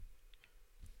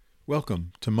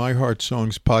Welcome to my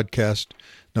Heartsongs podcast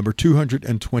number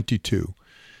 222,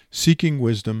 Seeking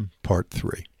Wisdom, Part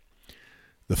 3.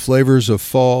 The flavors of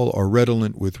fall are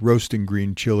redolent with roasting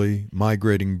green chili,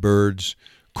 migrating birds,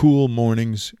 cool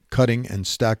mornings, cutting and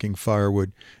stacking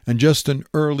firewood, and just an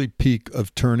early peak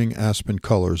of turning aspen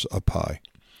colors up high.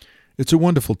 It's a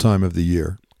wonderful time of the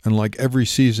year, and like every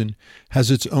season,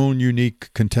 has its own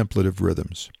unique contemplative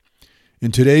rhythms.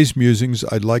 In today's musings,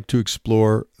 I'd like to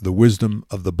explore the wisdom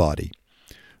of the body.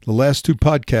 The last two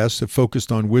podcasts have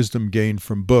focused on wisdom gained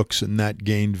from books and that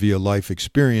gained via life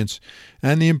experience,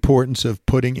 and the importance of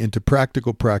putting into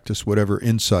practical practice whatever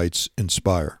insights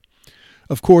inspire.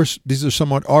 Of course, these are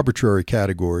somewhat arbitrary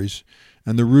categories,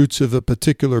 and the roots of a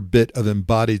particular bit of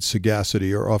embodied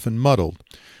sagacity are often muddled,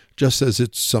 just as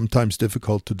it's sometimes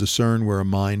difficult to discern where a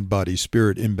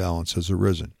mind-body-spirit imbalance has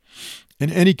arisen. In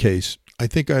any case, I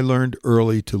think I learned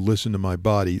early to listen to my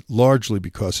body, largely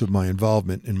because of my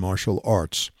involvement in martial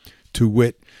arts, to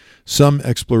wit, some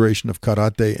exploration of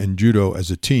karate and judo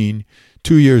as a teen,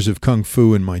 2 years of kung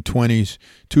fu in my 20s,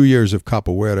 2 years of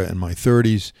capoeira in my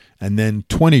 30s, and then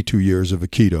 22 years of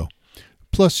aikido,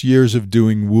 plus years of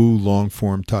doing wu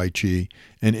long-form tai chi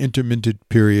and intermittent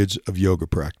periods of yoga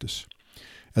practice.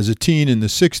 As a teen in the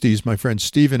 60s, my friend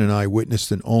Stephen and I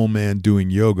witnessed an old man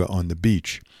doing yoga on the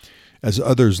beach. As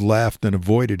others laughed and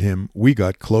avoided him, we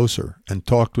got closer and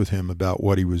talked with him about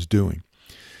what he was doing.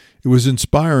 It was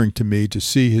inspiring to me to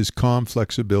see his calm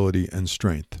flexibility and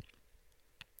strength.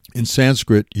 In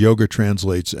Sanskrit, yoga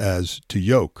translates as to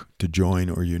yoke, to join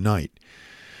or unite.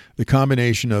 The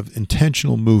combination of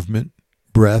intentional movement,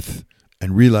 breath,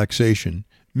 and relaxation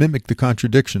mimic the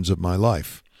contradictions of my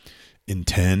life.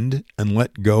 Intend and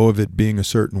let go of it being a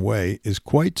certain way is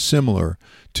quite similar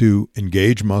to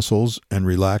engage muscles and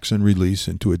relax and release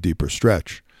into a deeper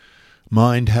stretch.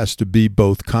 Mind has to be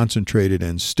both concentrated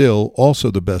and still,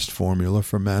 also the best formula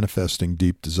for manifesting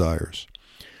deep desires.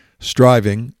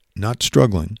 Striving, not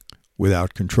struggling,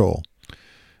 without control.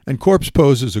 And corpse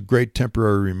pose is a great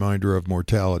temporary reminder of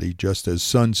mortality, just as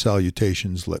sun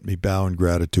salutations let me bow in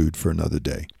gratitude for another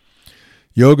day.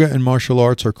 Yoga and martial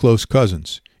arts are close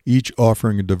cousins, each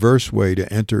offering a diverse way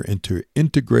to enter into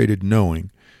integrated knowing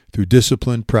through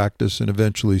discipline, practice, and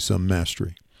eventually some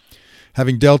mastery.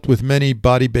 Having dealt with many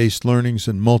body-based learnings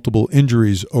and multiple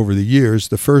injuries over the years,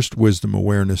 the first wisdom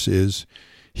awareness is,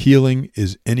 healing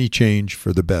is any change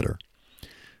for the better.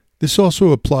 This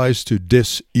also applies to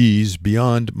dis-ease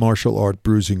beyond martial art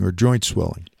bruising or joint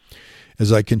swelling.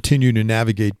 As I continue to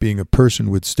navigate being a person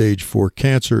with stage 4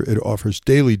 cancer, it offers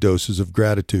daily doses of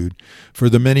gratitude for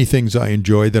the many things I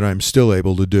enjoy that I'm still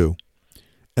able to do.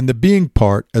 And the being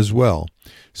part as well,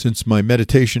 since my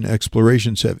meditation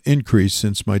explorations have increased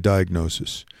since my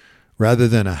diagnosis. Rather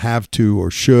than a have to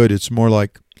or should, it's more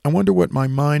like, I wonder what my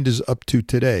mind is up to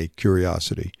today,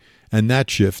 curiosity. And that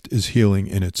shift is healing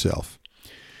in itself.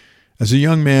 As a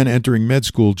young man entering med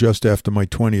school just after my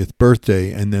 20th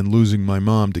birthday and then losing my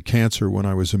mom to cancer when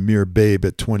I was a mere babe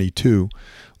at 22,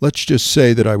 let's just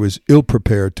say that I was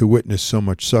ill-prepared to witness so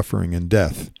much suffering and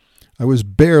death. I was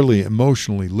barely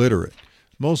emotionally literate,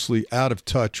 mostly out of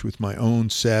touch with my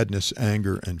own sadness,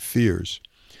 anger, and fears.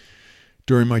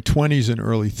 During my 20s and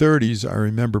early 30s, I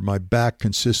remember my back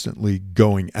consistently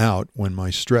going out when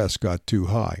my stress got too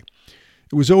high.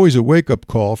 It was always a wake-up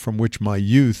call from which my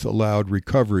youth allowed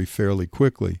recovery fairly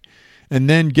quickly, and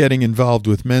then getting involved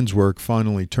with men's work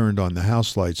finally turned on the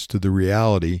house lights to the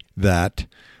reality that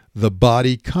the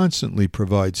body constantly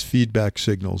provides feedback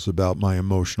signals about my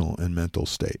emotional and mental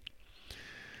state.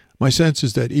 My sense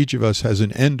is that each of us has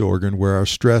an end organ where our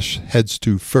stress heads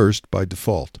to first by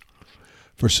default.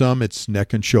 For some, it's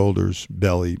neck and shoulders,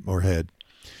 belly, or head.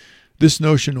 This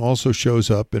notion also shows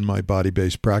up in my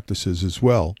body-based practices as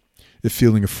well. If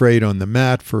feeling afraid on the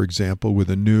mat, for example, with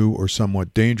a new or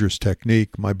somewhat dangerous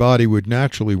technique, my body would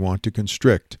naturally want to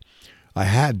constrict. I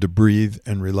had to breathe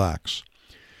and relax.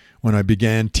 When I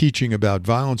began teaching about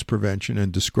violence prevention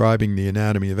and describing the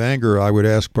anatomy of anger, I would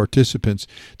ask participants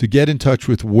to get in touch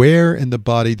with where in the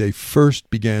body they first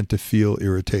began to feel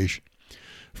irritation.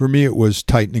 For me, it was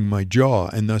tightening my jaw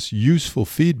and thus useful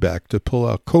feedback to pull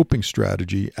a coping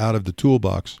strategy out of the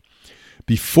toolbox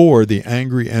before the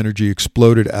angry energy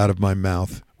exploded out of my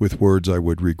mouth with words I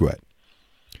would regret.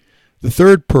 The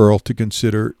third pearl to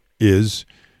consider is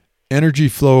energy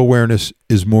flow awareness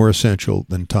is more essential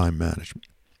than time management.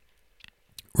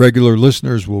 Regular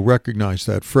listeners will recognize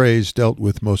that phrase dealt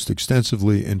with most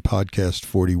extensively in podcast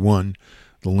 41.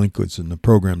 The link was in the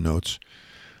program notes.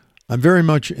 I'm very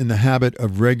much in the habit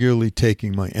of regularly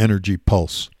taking my energy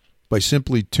pulse by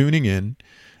simply tuning in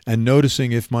and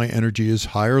noticing if my energy is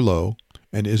high or low,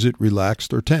 and is it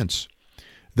relaxed or tense.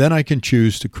 Then I can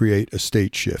choose to create a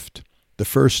state shift. The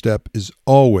first step is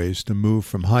always to move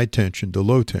from high tension to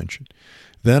low tension.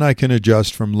 Then I can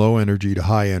adjust from low energy to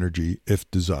high energy if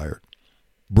desired.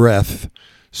 Breath,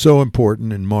 so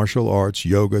important in martial arts,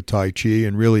 yoga, tai chi,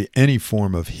 and really any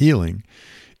form of healing,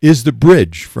 is the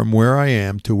bridge from where I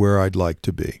am to where I'd like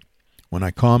to be. When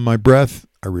I calm my breath,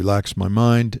 I relax my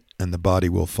mind, and the body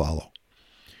will follow.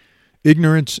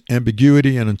 Ignorance,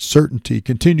 ambiguity, and uncertainty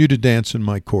continue to dance in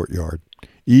my courtyard,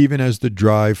 even as the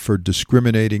drive for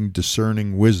discriminating,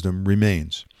 discerning wisdom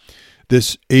remains.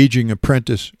 This aging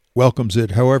apprentice welcomes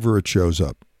it however it shows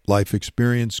up: life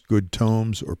experience, good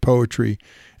tomes or poetry,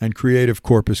 and creative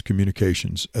corpus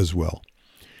communications as well.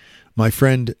 My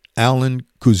friend Alan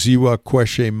Kuziwa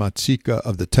Kweshe Matsika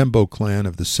of the Tembo clan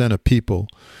of the Sena people,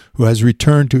 who has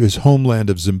returned to his homeland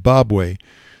of Zimbabwe,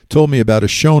 told me about a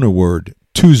Shona word,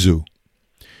 tuzu.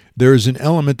 There is an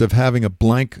element of having a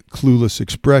blank, clueless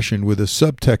expression with a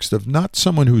subtext of not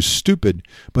someone who's stupid,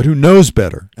 but who knows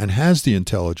better and has the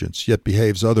intelligence, yet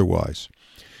behaves otherwise.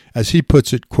 As he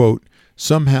puts it, quote,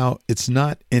 somehow it's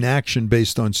not inaction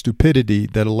based on stupidity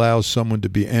that allows someone to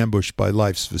be ambushed by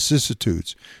life's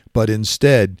vicissitudes, but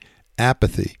instead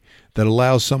apathy that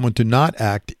allows someone to not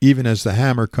act even as the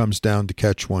hammer comes down to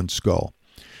catch one's skull.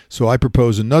 So I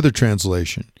propose another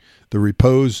translation, the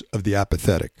repose of the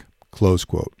apathetic, close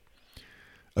quote.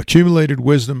 Accumulated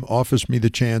wisdom offers me the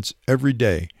chance every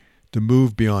day to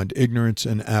move beyond ignorance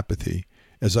and apathy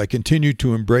as I continue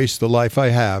to embrace the life I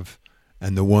have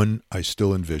and the one I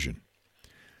still envision.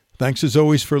 Thanks as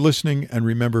always for listening, and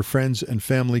remember, friends and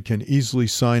family can easily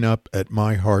sign up at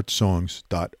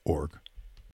myheartsongs.org.